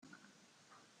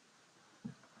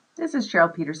This is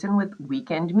Cheryl Peterson with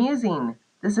Weekend Musing.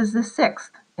 This is the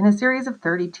sixth in a series of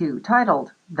 32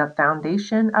 titled The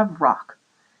Foundation of Rock.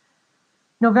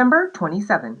 November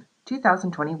 27,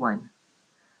 2021.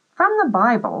 From the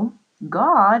Bible,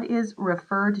 God is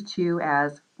referred to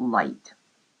as light.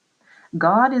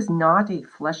 God is not a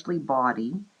fleshly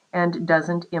body and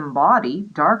doesn't embody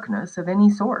darkness of any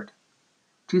sort.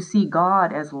 To see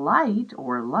God as light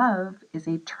or love is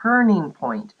a turning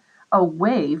point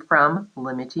away from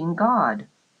limiting God.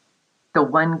 The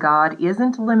one God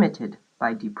isn't limited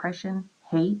by depression,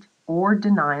 hate, or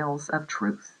denials of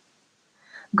truth.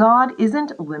 God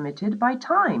isn't limited by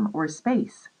time or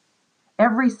space.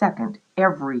 Every second,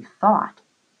 every thought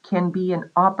can be an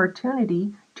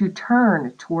opportunity to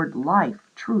turn toward life,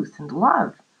 truth, and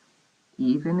love,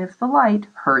 even if the light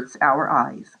hurts our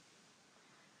eyes.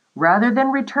 Rather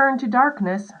than return to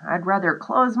darkness, I'd rather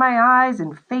close my eyes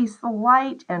and face the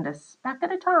light and a speck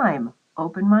at a time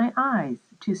open my eyes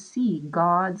to see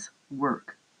God's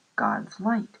work, God's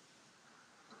light.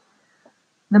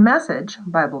 The Message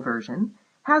Bible version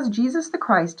has Jesus the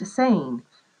Christ saying,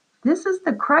 "This is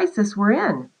the crisis we're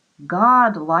in.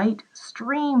 God light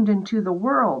streamed into the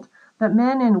world, but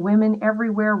men and women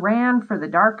everywhere ran for the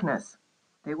darkness.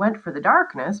 They went for the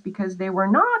darkness because they were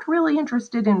not really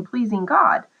interested in pleasing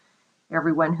God.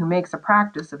 Everyone who makes a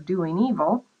practice of doing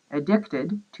evil,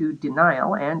 addicted to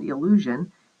denial and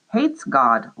illusion, hates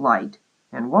God light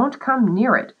and won't come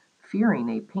near it, fearing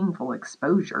a painful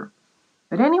exposure.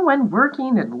 But anyone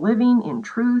working and living in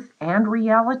truth and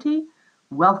reality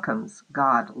welcomes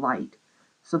God light,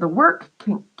 so the work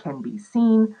can be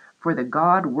seen for the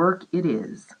God work it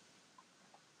is."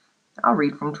 I'll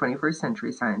read from 21st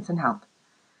Century Science and Health.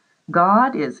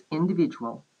 God is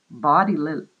individual,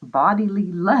 bodiless,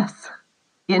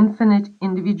 infinite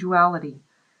individuality,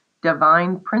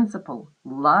 divine principle,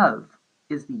 love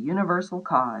is the universal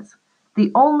cause,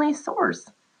 the only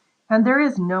source, and there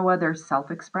is no other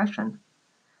self-expression.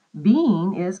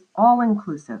 Being is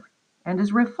all-inclusive and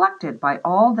is reflected by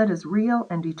all that is real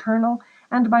and eternal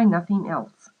and by nothing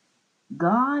else.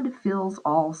 God fills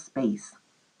all space,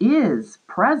 is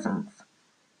presence,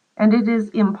 and it is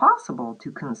impossible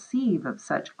to conceive of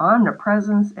such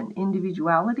omnipresence and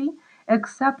individuality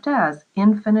except as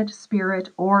infinite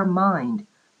spirit or mind.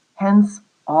 Hence,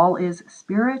 all is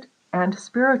spirit and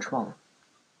spiritual.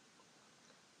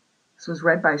 This was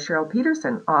read by Cheryl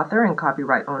Peterson, author and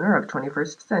copyright owner of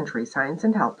 21st Century Science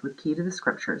and Health with Key to the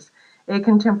Scriptures, a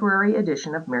contemporary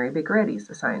edition of Mary Baker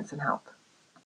Eddy's Science and Health.